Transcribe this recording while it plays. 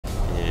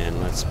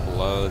let's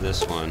blow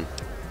this one.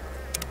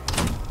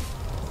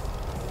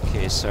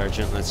 Okay,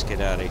 Sergeant, let's get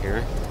out of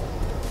here.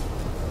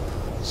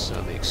 So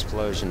the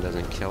explosion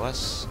doesn't kill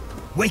us.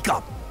 Wake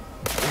up!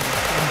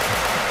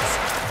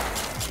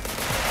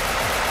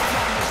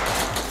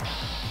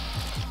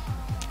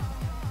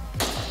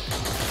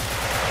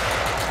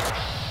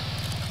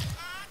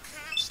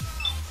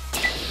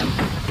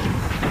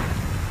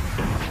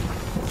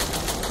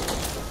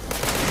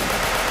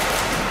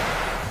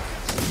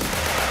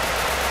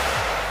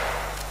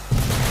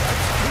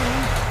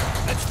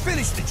 Let's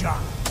finish the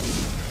job.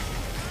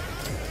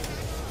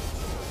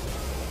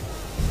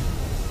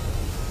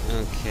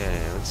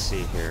 Okay, let's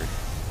see here.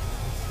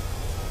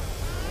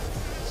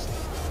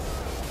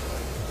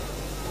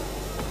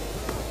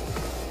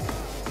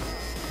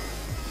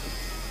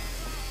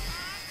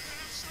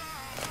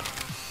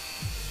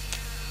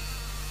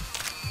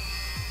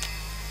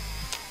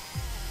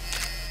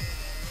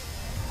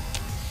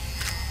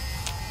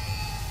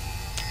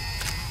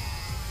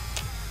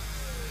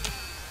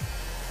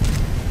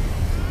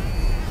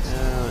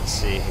 Let's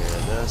see here,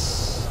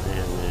 this,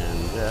 and then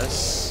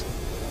this.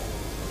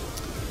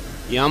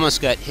 You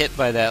almost got hit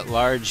by that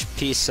large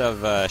piece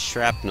of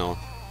shrapnel.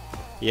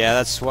 Yeah,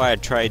 that's why I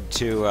tried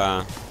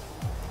to,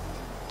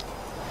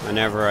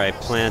 whenever I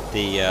plant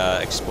the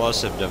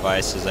explosive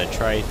devices, I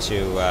try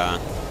to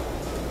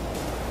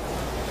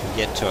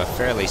get to a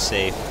fairly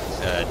safe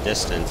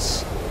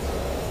distance.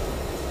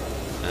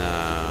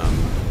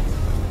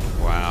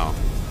 Wow.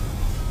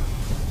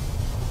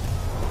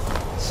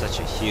 Such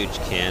a huge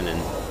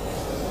cannon.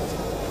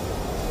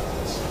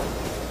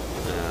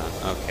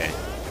 Okay.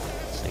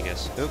 I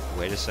guess. Oop,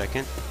 wait a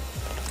second.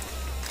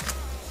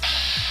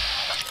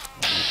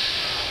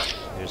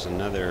 There's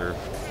another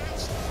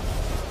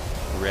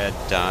red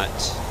dot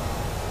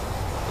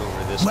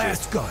over this.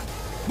 Last gun.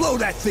 Blow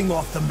that thing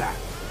off the map.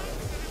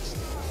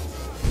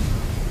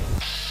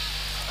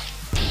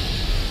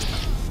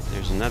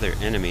 There's another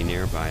enemy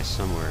nearby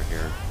somewhere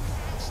here.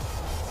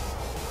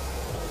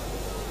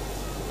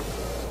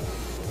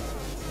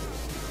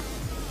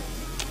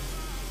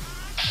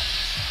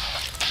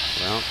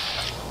 Well,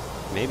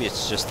 maybe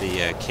it's just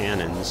the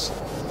cannons.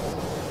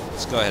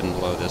 Let's go ahead and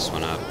blow this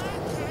one up.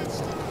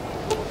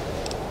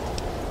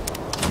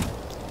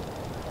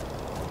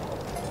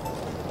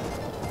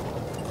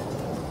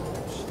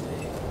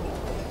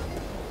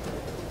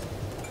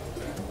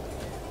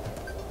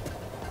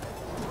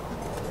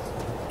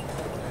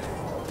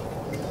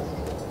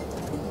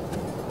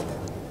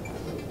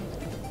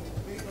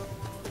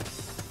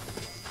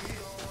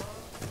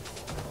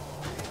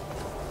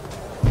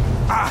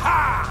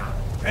 Aha!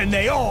 And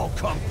they all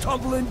come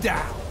tumbling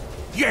down.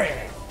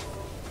 Yeah!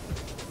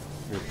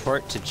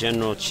 Report to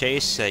General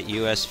Chase at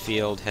U.S.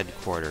 Field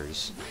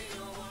Headquarters.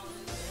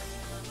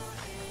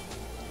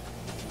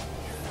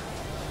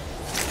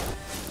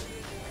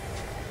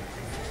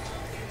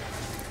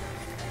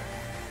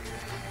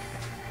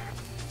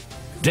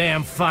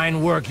 Damn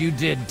fine work you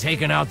did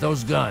taking out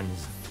those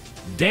guns.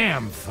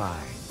 Damn fine.